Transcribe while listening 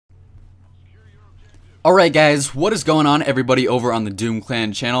Alright guys, what is going on everybody over on the Doom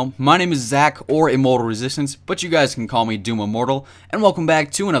Clan channel? My name is Zach, or Immortal Resistance, but you guys can call me Doom Immortal, and welcome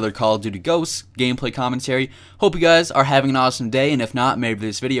back to another Call of Duty Ghosts gameplay commentary. Hope you guys are having an awesome day, and if not, maybe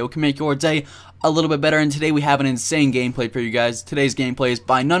this video can make your day a little bit better. And today we have an insane gameplay for you guys. Today's gameplay is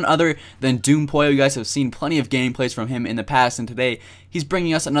by none other than Doom Poyo. You guys have seen plenty of gameplays from him in the past, and today he's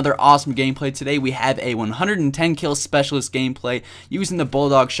bringing us another awesome gameplay. Today we have a 110 kill specialist gameplay using the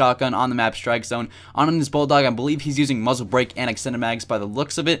Bulldog shotgun on the map Strike Zone. On this Bulldog, I believe he's using muzzle brake and extended mags by the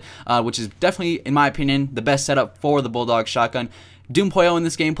looks of it, which is definitely, in my opinion, the best setup for the Bulldog shotgun. Doom Poyo in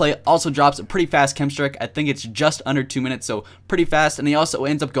this gameplay also drops a pretty fast chem streak. I think it's just under 2 minutes, so pretty fast. And he also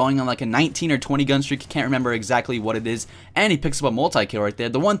ends up going on like a 19 or 20 gun streak. I can't remember exactly what it is. And he picks up a multi-kill right there.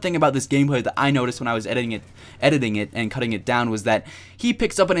 The one thing about this gameplay that I noticed when I was editing it and cutting it down was that he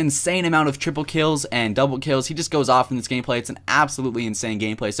picks up an insane amount of triple kills and double kills. He just goes off in this gameplay. It's an absolutely insane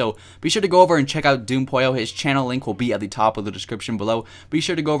gameplay. So be sure to go over and check out Doom Poyo. His channel link will be at the top of the description below. Be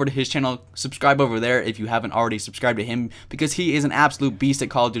sure to go over to his channel, subscribe over there if you haven't already subscribed to him, because he is an absolute beast at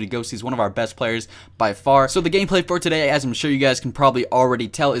Call of Duty Ghosts. He's one of our best players by far. So the gameplay for today, as I'm sure you guys can probably already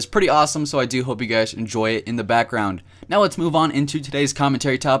tell, is pretty awesome, so I do hope you guys enjoy it in the background. Now let's move on into today's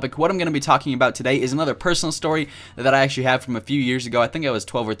commentary topic. What I'm going to be talking about today is another personal story that I actually have from a few years ago. I think I was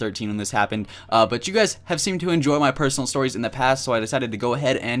 12 or 13 when this happened, but you guys have seemed to enjoy my personal stories in the past, so I decided to go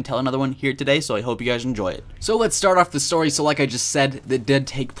ahead and tell another one here today, so I hope you guys enjoy it. So let's start off the story. So like I just said, that did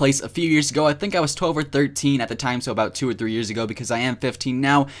take place a few years ago. I think I was 12 or 13 at the time, so about 2 or 3 years ago, because I am 15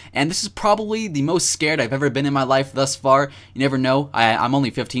 now, and this is probably the most scared I've ever been in my life thus far. You never know. I'm only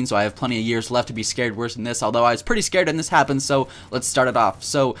 15, so I have plenty of years left to be scared worse than this, although I was pretty scared when this happened, so let's start it off.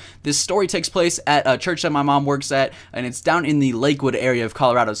 So this story takes place at a church that my mom works at, and it's down in the Lakewood area of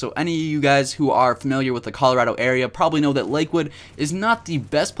Colorado. So any of you guys who are familiar with the Colorado area probably know that Lakewood is not the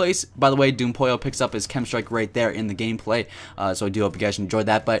best place. By the way, Doom Poyo picks up his chem strike right there in the gameplay, so I do hope you guys enjoyed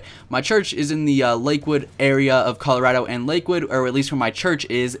that. But my church is in the Lakewood area of Colorado, and Lakewood, or at least where my church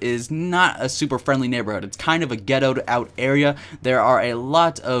is not a super friendly neighborhood. It's kind of a ghettoed out area. There are a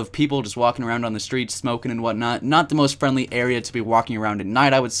lot of people just walking around on the streets, smoking and whatnot. Not the most friendly area to be walking around at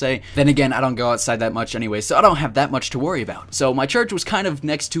night, I would say. Then again, I don't go outside that much anyway, so I don't have that much to worry about. So my church was kind of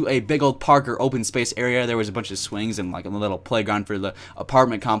next to a big old park or open space area. There was a bunch of swings and like a little playground for the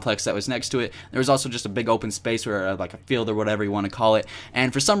apartment complex that was next to it. There was also just a big open space where like a field or whatever you want to call it.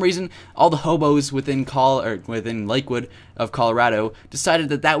 And for some reason, all the hobos within Lakewood of Colorado decided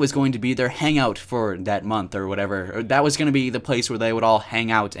that that was going to be their hangout for that month or whatever. Or that was going to be the place where they would all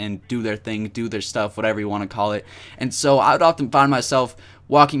hang out and do their thing, do their stuff, whatever you want to call it. And so I would often find myself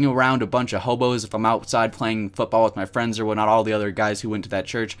walking around a bunch of hobos if I'm outside playing football with my friends or whatnot, all the other guys who went to that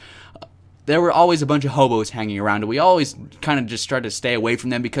church. There were always a bunch of hobos hanging around, and we always kind of just tried to stay away from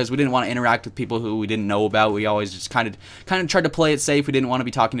them because we didn't want to interact with people who we didn't know about. We always just kind of tried to play it safe. We didn't want to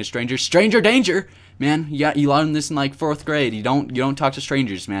be talking to strangers. Stranger danger, man. Yeah, you learn this in like 4th grade. You don't talk to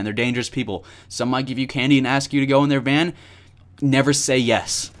strangers, man. They're dangerous people. Some might give you candy and ask you to go in their van. Never say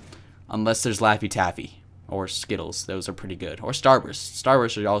yes, unless there's Laffy Taffy. Or Skittles, those are pretty good. Or Starburst.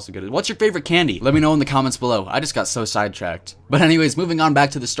 Starburst are also good. What's your favorite candy? Let me know in the comments below. I just got so sidetracked. But anyways, moving on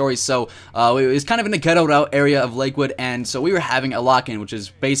back to the story. So, it was kind of in a ghettoed out area of Lakewood, and so we were having a lock-in, which is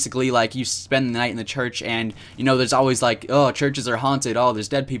basically like you spend the night in the church, and, you know, there's always like, oh, churches are haunted, oh, there's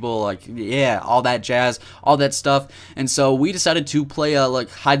dead people, like, yeah, all that jazz, all that stuff. And so we decided to play a, like,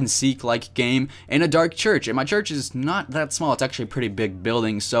 hide-and-seek, like, game in a dark church. And my church is not that small. It's actually a pretty big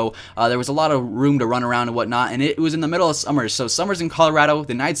building, so there was a lot of room to run around and whatnot, and it was in the middle of summer. So summers in Colorado,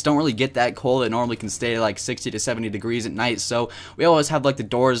 the nights don't really get that cold. It normally can stay like 60 to 70 degrees at night, so we always have like the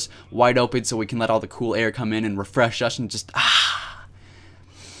doors wide open so we can let all the cool air come in and refresh us and just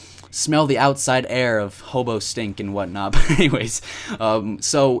smell the outside air of hobo stink and whatnot. But anyways,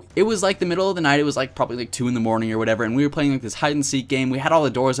 so it was like the middle of the night. It was like probably like 2 in the morning or whatever, and we were playing like this hide and seek game. We had all the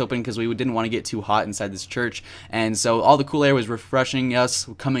doors open because we didn't want to get too hot inside this church, and so all the cool air was refreshing us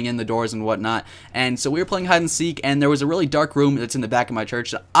coming in the doors and whatnot. And so we were playing hide and seek, and there was a really dark room that's in the back of my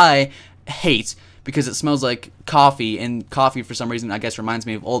church that I hate because it smells like coffee, and coffee for some reason I guess reminds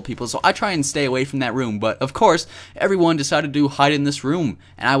me of old people, so I try and stay away from that room. But of course everyone decided to hide in this room,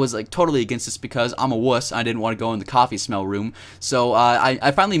 and I was like totally against this because I'm a wuss. I didn't want to go in the coffee smell room, so I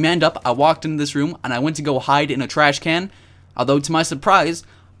finally manned up. I walked into this room and I went to go hide in a trash can, although to my surprise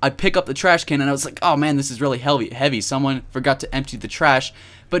I pick up the trash can and I was like, oh man, this is really heavy. Someone forgot to empty the trash.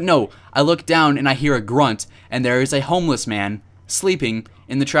 But no, I look down and I hear a grunt, and there is a homeless man sleeping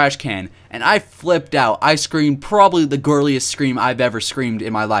in the trash can, and I flipped out. I screamed probably the girliest scream I've ever screamed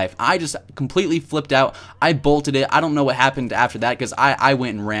in my life. I just completely flipped out. I bolted it. I don't know what happened after that because I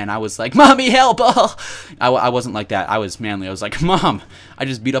went and ran. I was like, "Mommy, help!" I wasn't like that. I was manly. I was like, "Mom, I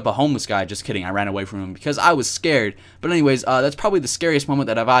just beat up a homeless guy." Just kidding. I ran away from him because I was scared. But anyways, that's probably the scariest moment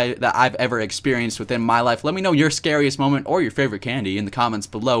that I've ever experienced within my life. Let me know your scariest moment or your favorite candy in the comments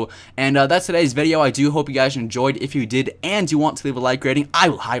below. And that's today's video. I do hope you guys enjoyed. If you did and you want to leave a like rating, I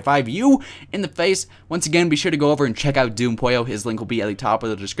will high five you in the face. Once again, be sure to go over and check out Doom Pollo. His link will be at the top of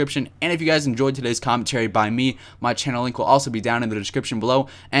the description. And if you guys enjoyed today's commentary by me, my channel link will also be down in the description below.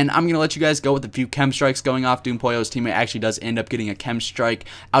 And I'm going to let you guys go with a few KEM strikes going off. Doom Pollo's teammate actually does end up getting a KEM strike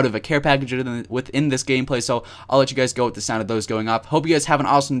out of a care package within this gameplay, so I'll let you guys go with the sound of those going off. Hope you guys have an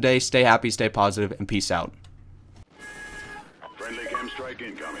awesome day. Stay happy, stay positive, and peace out. Friendly KEM strike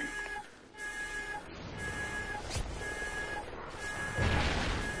incoming.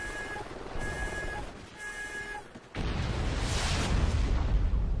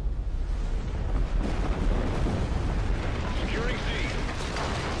 Securing C.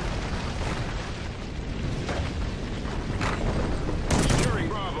 Securing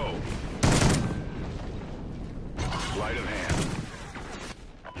Bravo. Sleight of hand.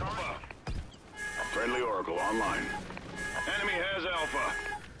 Alpha. Friendly Oracle online. Enemy has Alpha.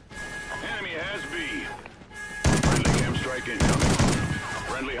 Enemy has B. Friendly KEM strike incoming.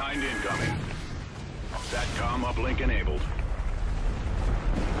 Friendly Hind incoming. SATCOM uplink enabled.